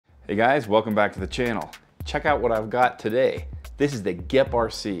Hey guys, welcome back to the channel. Check out what I've got today. This is the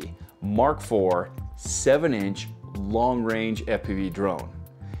GEPRC Mark4 7-inch long-range FPV drone.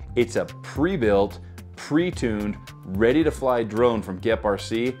 It's a pre-built, pre-tuned, ready-to-fly drone from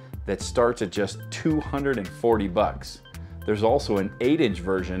GEPRC that starts at just 240 bucks. There's also an 8-inch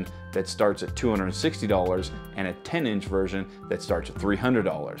version that starts at $260 and a 10-inch version that starts at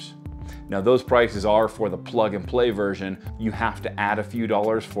 $300. Now those prices are for the plug-and-play version. You have to add a few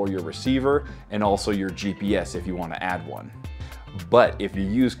dollars for your receiver and also your GPS if you want to add one. But if you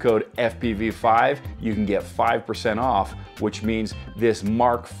use code FPV5, you can get 5% off, which means this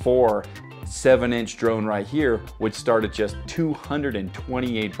Mark4 7-inch drone right here would start at just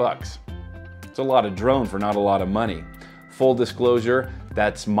 228 bucks. It's a lot of drone for not a lot of money. Full disclosure,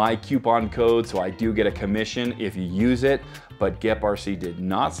 that's my coupon code, so I do get a commission if you use it, but GEPRC did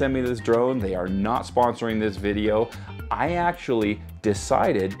not send me this drone. They are not sponsoring this video. I actually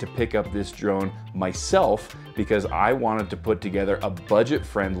decided to pick up this drone myself because I wanted to put together a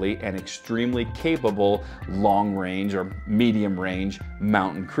budget-friendly and extremely capable long-range or medium-range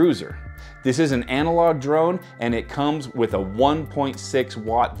mountain cruiser. This is an analog drone and it comes with a 1.6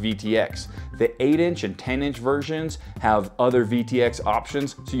 watt VTX. The 8-inch and 10-inch versions have other VTX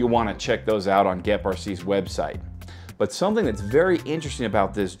options, so you'll want to check those out on GEPRC's website. But something that's very interesting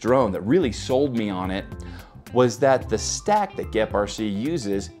about this drone that really sold me on it was that the stack that GEPRC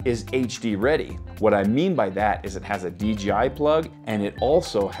uses is HD ready. What I mean by that is it has a DJI plug and it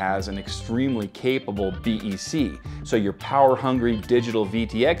also has an extremely capable BEC. So your power-hungry digital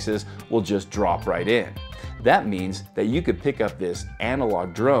VTXs will just drop right in. That means that you could pick up this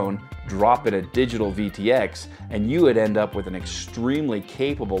analog drone, drop it a digital VTX, and you would end up with an extremely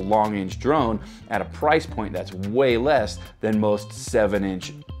capable long-range drone at a price point that's way less than most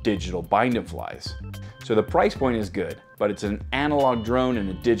 7-inch digital bind and flies. So the price point is good, but it's an analog drone in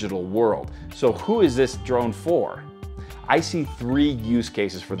a digital world. So who is this drone for? I see 3 use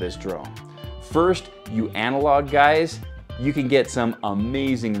cases for this drone. First, you analog guys, you can get some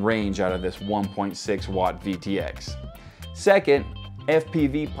amazing range out of this 1.6 watt VTX. Second,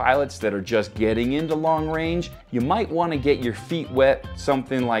 FPV pilots that are just getting into long range, you might want to get your feet wet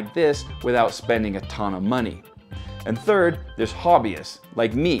something like this without spending a ton of money. And third, there's hobbyists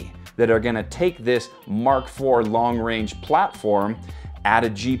like me that are going to take this Mark4 long-range platform, add a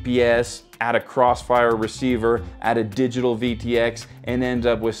GPS, add a crossfire receiver, add a digital VTX, and end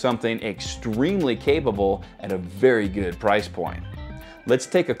up with something extremely capable at a very good price point. Let's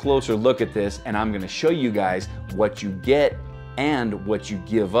take a closer look at this, and I'm going to show you guys what you get and what you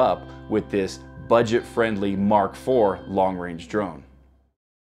give up with this budget-friendly Mark4 long-range drone.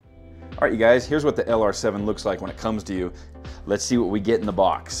 All right, you guys, here's what the LR7 looks like when it comes to you. Let's see what we get in the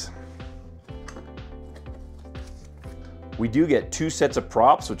box. We do get 2 sets of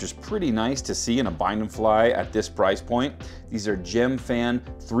props, which is pretty nice to see in a bind and fly at this price point. These are Gemfan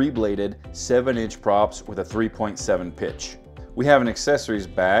 3-bladed 7-inch props with a 3.7 pitch. We have an accessories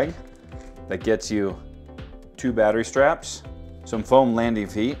bag that gets you 2 battery straps, some foam landing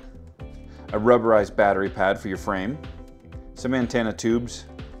feet, a rubberized battery pad for your frame, some antenna tubes,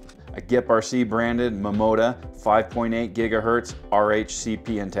 a GEPRC branded Momota 5.8 GHz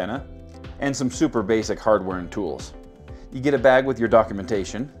RHCP antenna, and some super basic hardware and tools. You get a bag with your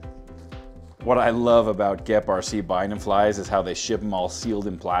documentation. What I love about GEPRC bind and flies is how they ship them all sealed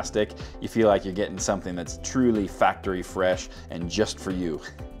in plastic. You feel like you're getting something that's truly factory fresh and just for you.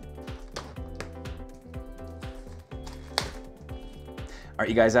 All right,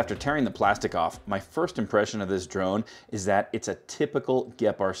 you guys, after tearing the plastic off, my first impression of this drone is that it's a typical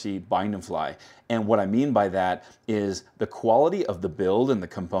GEPRC bind and fly. And what I mean by that is the quality of the build and the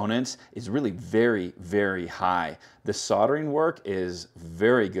components is really very, very high. The soldering work is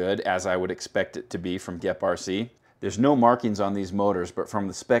very good, as I would expect it to be from GEPRC. There's no markings on these motors, but from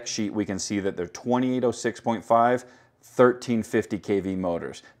the spec sheet, we can see that they're 2806.5, 1350 kV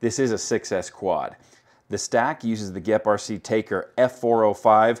motors. This is a 6S quad. The stack uses the GEPRC Taker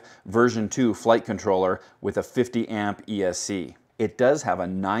F405 version 2 flight controller with a 50 amp ESC. It does have a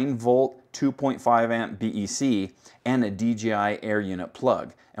 9 volt 2.5 amp BEC and a DJI air unit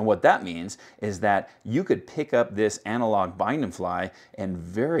plug. And what that means is that you could pick up this analog bind and fly and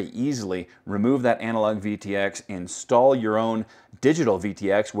very easily remove that analog VTX, install your own digital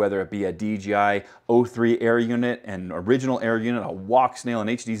VTX, whether it be a DJI O3 air unit, an original air unit, a Walksnail, an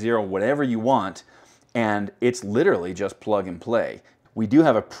HD0, whatever you want, and it's literally just plug and play. We do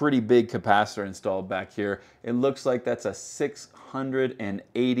have a pretty big capacitor installed back here. It looks like that's a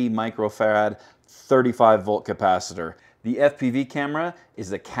 680 microfarad 35 volt capacitor. The FPV camera is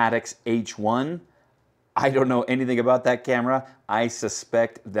the Caddx H1 I don't know anything about that camera. I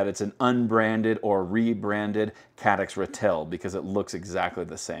suspect that it's an unbranded or rebranded Caddx Ratel because it looks exactly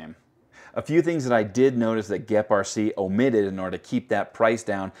the same. A few things that I did notice that GEPRC omitted in order to keep that price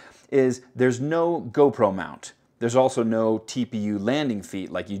down is there's no GoPro mount. There's also no TPU landing feet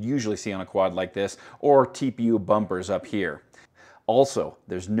like you'd usually see on a quad like this, or TPU bumpers up here. Also,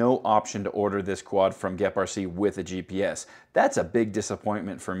 there's no option to order this quad from GEPRC with a GPS. That's a big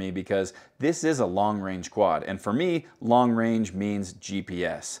disappointment for me because this is a long-range quad, and for me, long range means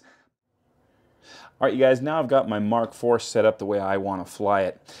GPS. All right, you guys, now I've got my Mark IV set up the way I want to fly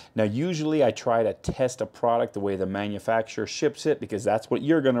it. Now, usually I try to test a product the way the manufacturer ships it because that's what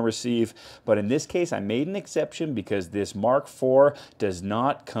you're going to receive. But in this case, I made an exception because this Mark IV does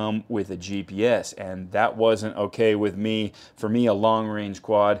not come with a GPS, and that wasn't okay with me. For me, a long-range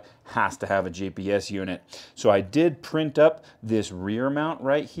quad has to have a GPS unit. So I did print up this rear mount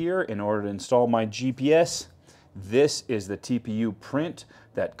right here in order to install my GPS. This is the TPU print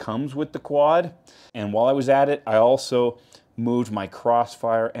that comes with the quad. And while I was at it, I also moved my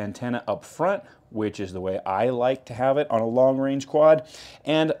crossfire antenna up front, which is the way I like to have it on a long-range quad.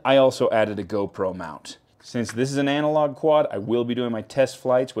 And I also added a GoPro mount. Since this is an analog quad, I will be doing my test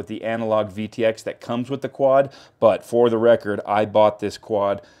flights with the analog VTX that comes with the quad. But for the record, I bought this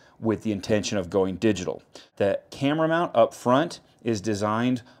quad with the intention of going digital. The camera mount up front is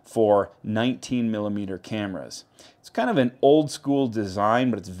designed for 19mm cameras. It's kind of an old school design,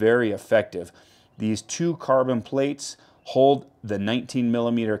 but it's very effective. These two carbon plates hold the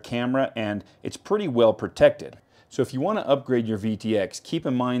 19mm camera, and it's pretty well protected. So if you want to upgrade your VTX, keep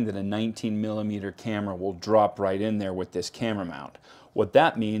in mind that a 19mm camera will drop right in there with this camera mount. What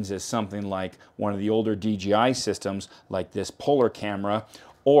that means is something like one of the older DJI systems, like this Polar camera,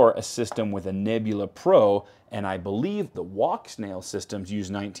 or a system with a Nebula Pro, and I believe the Walksnail systems use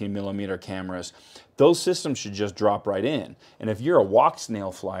 19mm cameras. Those systems should just drop right in. And if you're a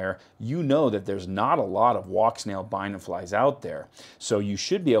Walksnail flyer, you know that there's not a lot of Walksnail bind and flies out there. So you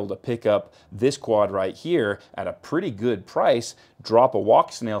should be able to pick up this quad right here at a pretty good price, drop a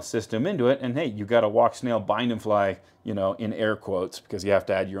Walksnail system into it, and hey, you got a Walksnail bind and fly, you know, in air quotes, because you have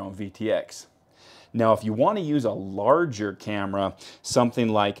to add your own VTX. Now, if you want to use a larger camera, something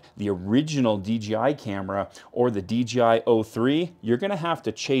like the original DJI camera or the DJI O3, you're going to have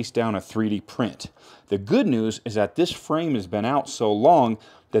to chase down a 3D print. The good news is that this frame has been out so long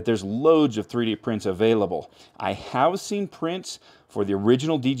that there's loads of 3D prints available. I have seen prints for the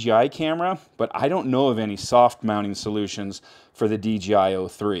original DJI camera, but I don't know of any soft mounting solutions for the DJI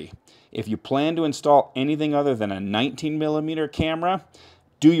O3. If you plan to install anything other than a 19mm camera,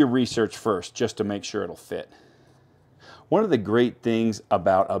 do your research first just to make sure it'll fit. One of the great things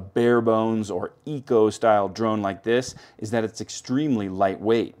about a bare bones or eco style drone like this is that it's extremely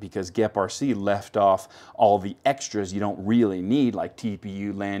lightweight because GEPRC left off all the extras you don't really need, like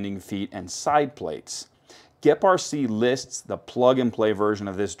TPU landing feet and side plates. GEPRC lists the plug and play version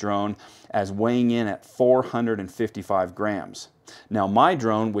of this drone as weighing in at 455 grams. Now my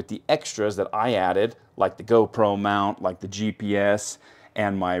drone, with the extras that I added, like the GoPro mount, like the GPS,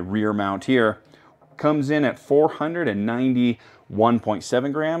 and my rear mount here, comes in at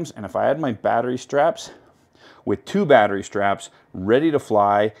 491.7 grams. And if I add my battery straps, with 2 battery straps ready to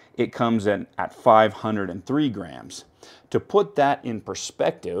fly, it comes in at 503 grams. To put that in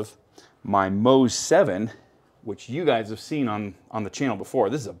perspective, my Mose 7, which you guys have seen on the channel before,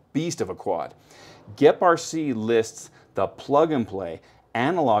 this is a beast of a quad. GEPRC lists the plug and play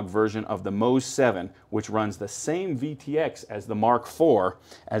analog version of the Mose 7, which runs the same VTX as the Mark IV,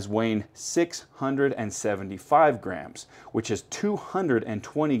 as weighing 675 grams, which is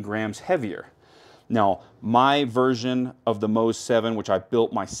 220 grams heavier. Now, my version of the Mose 7, which I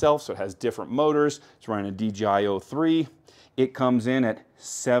built myself, so it has different motors, it's running a DJI O3, it comes in at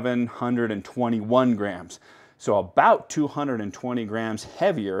 721 grams. So about 220 grams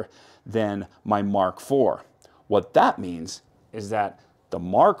heavier than my Mark IV. What that means is that the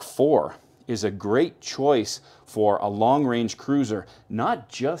Mark IV is a great choice for a long-range cruiser, not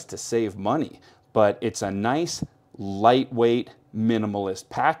just to save money, but it's a nice, lightweight, minimalist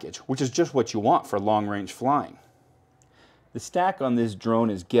package, which is just what you want for long-range flying. The stack on this drone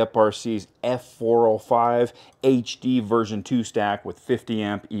is GEPRC's F405 HD version 2 stack with 50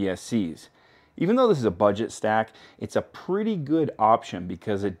 amp ESCs. Even though this is a budget stack, it's a pretty good option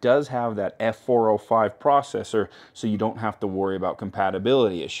because it does have that F405 processor, so you don't have to worry about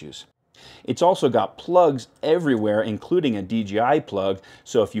compatibility issues. It's also got plugs everywhere, including a DJI plug,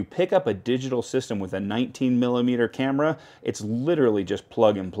 so if you pick up a digital system with a 19mm camera, it's literally just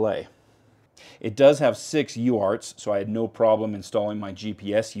plug and play. It does have 6 UARTs, so I had no problem installing my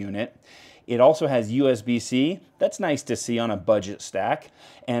GPS unit. It also has USB-C. That's nice to see on a budget stack.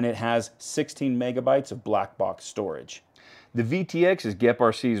 And it has 16 megabytes of black box storage. The VTX is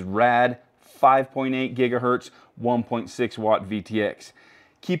GEPRC's rad 5.8 gigahertz, 1.6 watt VTX.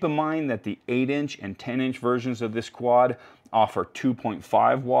 Keep in mind that the 8-inch and 10-inch versions of this quad offer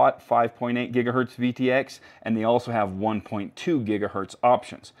 2.5 watt, 5.8 gigahertz VTX, and they also have 1.2 gigahertz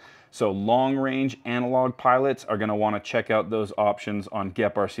options. So long-range analog pilots are going to want to check out those options on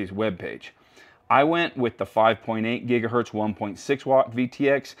GEPRC's webpage. I went with the 5.8 gigahertz 1.6 watt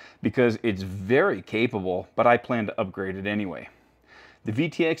VTX because it's very capable, but I plan to upgrade it anyway. The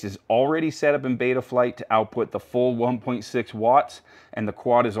VTX is already set up in beta flight to output the full 1.6 watts, and the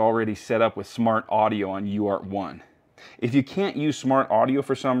quad is already set up with smart audio on UART1. If you can't use smart audio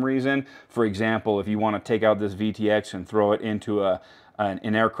for some reason, for example, if you want to take out this VTX and throw it into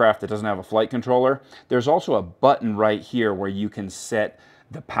an aircraft that doesn't have a flight controller, there's also a button right here where you can set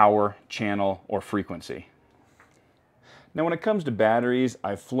the power, channel, or frequency. Now when it comes to batteries,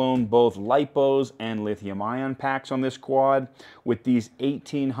 I've flown both LiPos and lithium-ion packs on this quad. With these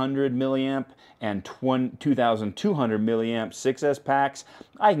 1800 milliamp and 2200 milliamp 6S packs,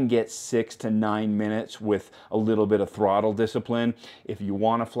 I can get 6 to 9 minutes with a little bit of throttle discipline. If you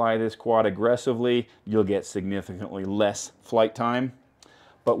want to fly this quad aggressively, you'll get significantly less flight time.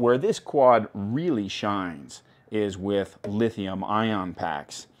 But where this quad really shines is with lithium-ion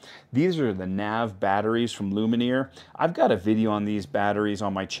packs. These are the NAV batteries from Lumineer. I've got a video on these batteries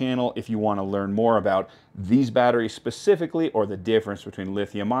on my channel if you want to learn more about these batteries specifically or the difference between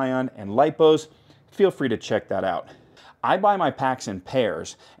lithium-ion and LiPos. Feel free to check that out. I buy my packs in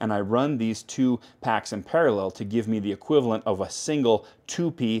pairs, and I run these two packs in parallel to give me the equivalent of a single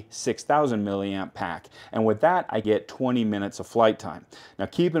 2P 6000 milliamp pack. And with that, I get 20 minutes of flight time. Now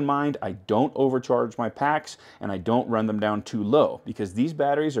keep in mind, I don't overcharge my packs, and I don't run them down too low, because these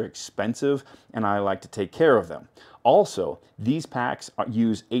batteries are expensive, and I like to take care of them. Also, these packs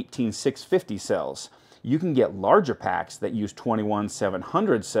use 18650 cells. You can get larger packs that use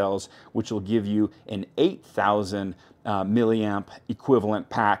 21700 cells, which will give you an 8000 milliamp equivalent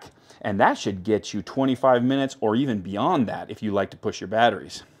pack, and that should get you 25 minutes or even beyond that if you like to push your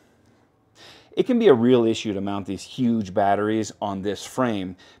batteries. It can be a real issue to mount these huge batteries on this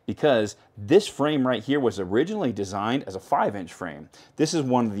frame because this frame right here was originally designed as a 5-inch frame. This is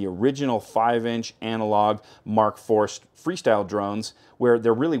one of the original 5-inch analog Mark IV freestyle drones where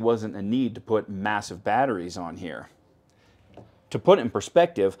there really wasn't a need to put massive batteries on here. To put it in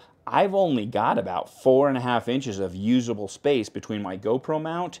perspective, I've only got about 4.5 inches of usable space between my GoPro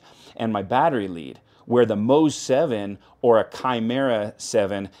mount and my battery lead, where the Mose 7 or a Chimera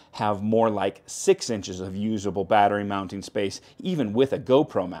 7 have more like 6 inches of usable battery mounting space, even with a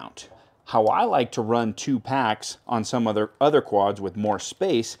GoPro mount. How I like to run two packs on some other quads with more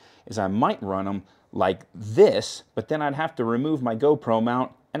space is I might run them like this, but then I'd have to remove my GoPro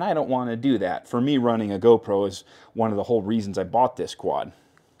mount, and I don't want to do that. For me, running a GoPro is one of the whole reasons I bought this quad.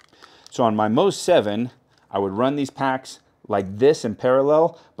 So on my Mose 7, I would run these packs like this in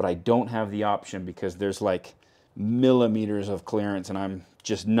parallel, but I don't have the option because there's like millimeters of clearance and I'm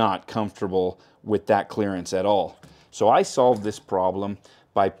just not comfortable with that clearance at all. So I solved this problem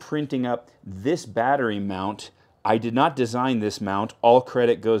by printing up this battery mount. I did not design this mount. All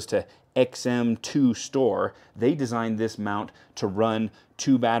credit goes to XM2 Store. They designed this mount to run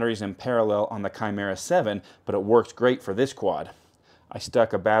two batteries in parallel on the Chimera 7, but it works great for this quad. I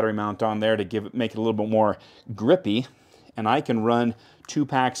stuck a battery mount on there to make it a little bit more grippy, and I can run two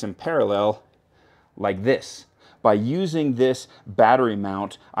packs in parallel like this. By using this battery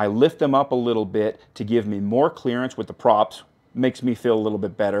mount, I lift them up a little bit to give me more clearance with the props, makes me feel a little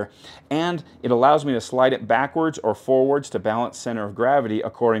bit better, and it allows me to slide it backwards or forwards to balance center of gravity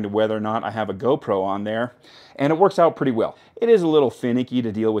according to whether or not I have a GoPro on there, and it works out pretty well. It is a little finicky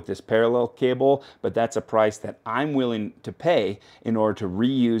to deal with this parallel cable, but that's a price that I'm willing to pay in order to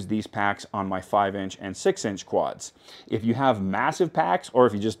reuse these packs on my 5-inch and 6-inch quads. If you have massive packs, or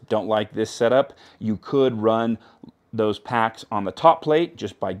if you just don't like this setup, you could run those packs on the top plate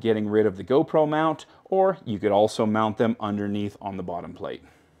just by getting rid of the GoPro mount, or you could also mount them underneath on the bottom plate.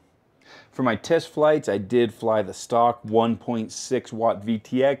 For my test flights, I did fly the stock 1.6 watt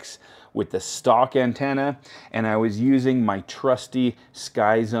VTX with the stock antenna, and I was using my trusty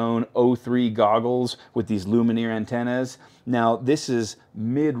SkyZone 03 goggles with these Lumineer antennas. Now, this is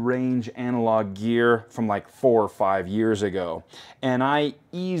mid-range analog gear from like 4 or 5 years ago, and I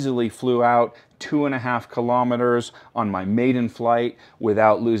easily flew out 2.5 kilometers on my maiden flight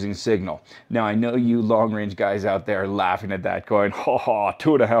without losing signal. Now, I know you long-range guys out there laughing at that, going, ha ha,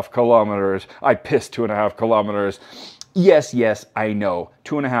 2.5 kilometers, I pissed 2.5 kilometers. Yes, I know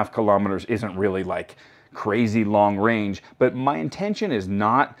 2.5 kilometers isn't really like crazy long range, but my intention is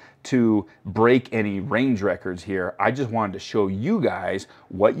not to break any range records here. I just wanted to show you guys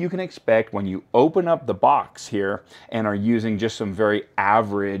what you can expect when you open up the box here and are using just some very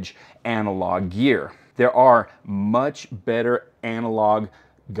average analog gear. There are much better analog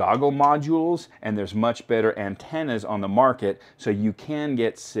goggle modules and there's much better antennas on the market, so you can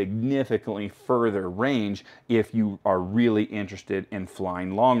get significantly further range if you are really interested in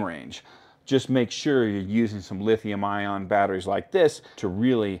flying long range. Just make sure you're using some lithium-ion batteries like this to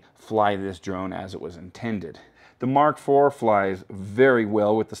really fly this drone as it was intended. The Mark IV flies very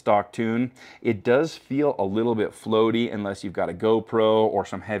well with the stock tune. It does feel a little bit floaty unless you've got a GoPro or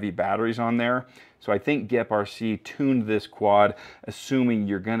some heavy batteries on there. So I think GEPRC tuned this quad assuming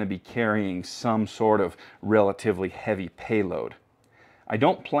you're going to be carrying some sort of relatively heavy payload. I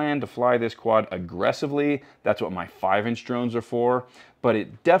don't plan to fly this quad aggressively. That's what my 5-inch drones are for, but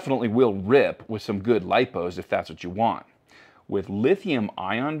it definitely will rip with some good lipos if that's what you want. With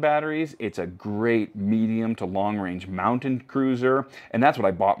lithium-ion batteries, it's a great medium to long-range mountain cruiser, and that's what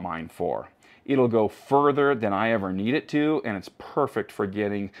I bought mine for. It'll go further than I ever need it to, and it's perfect for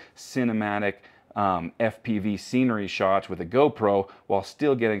getting cinematic FPV scenery shots with a GoPro while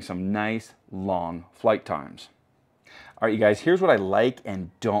still getting some nice long flight times. All right, you guys, here's what I like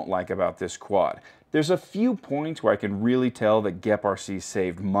and don't like about this quad. There's a few points where I can really tell that GEPRC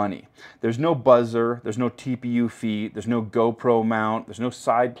saved money. There's no buzzer, there's no TPU feet, there's no GoPro mount, there's no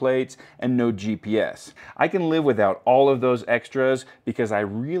side plates, and no GPS. I can live without all of those extras because I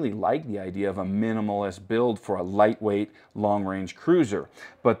really like the idea of a minimalist build for a lightweight, long-range cruiser.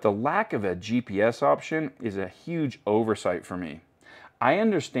 But the lack of a GPS option is a huge oversight for me. I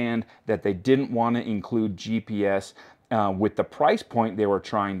understand that they didn't want to include GPS with the price point they were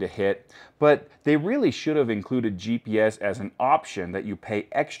trying to hit, but they really should have included GPS as an option that you pay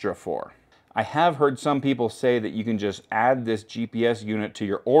extra for. I have heard some people say that you can just add this GPS unit to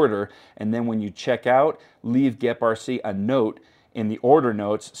your order, and then when you check out, leave GEPRC a note in the order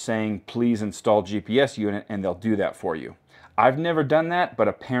notes saying, please install GPS unit, and they'll do that for you. I've never done that, but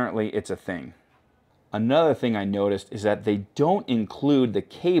apparently it's a thing. Another thing I noticed is that they don't include the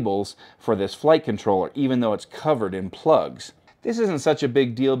cables for this flight controller, even though it's covered in plugs. This isn't such a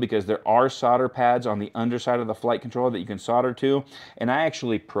big deal because there are solder pads on the underside of the flight controller that you can solder to, and I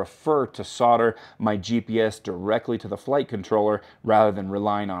actually prefer to solder my GPS directly to the flight controller rather than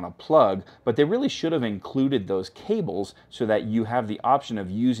relying on a plug, but they really should have included those cables so that you have the option of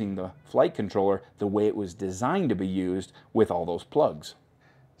using the flight controller the way it was designed to be used with all those plugs.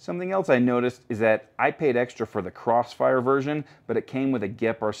 Something else I noticed is that I paid extra for the Crossfire version, but it came with a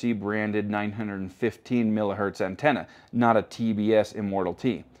GEPRC branded 915 MHz antenna, not a TBS Immortal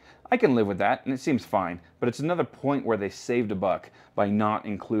T. I can live with that, and it seems fine, but it's another point where they saved a buck by not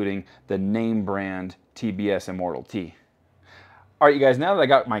including the name brand TBS Immortal T. All right, you guys, now that I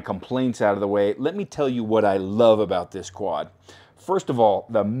got my complaints out of the way, let me tell you what I love about this quad. First of all,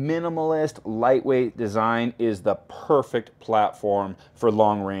 the minimalist, lightweight design is the perfect platform for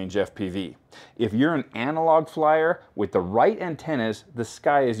long-range FPV. If you're an analog flyer with the right antennas, the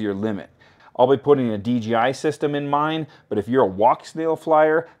sky is your limit. I'll be putting a DJI system in mine, but if you're a Walksnail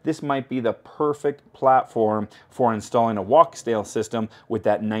flyer, this might be the perfect platform for installing a Walksnail system with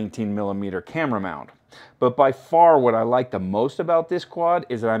that 19mm camera mount. But by far what I like the most about this quad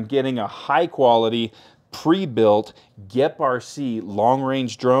is that I'm getting a high-quality, pre-built GEPRC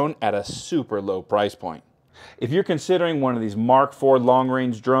long-range drone at a super low price point. If you're considering one of these Mark IV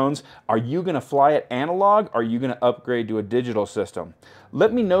long-range drones, are you going to fly it analog or are you going to upgrade to a digital system?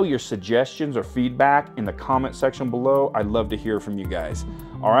 Let me know your suggestions or feedback in the comment section below. I'd love to hear from you guys.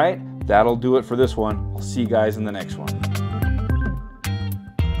 All right, that'll do it for this one. I'll see you guys in the next one.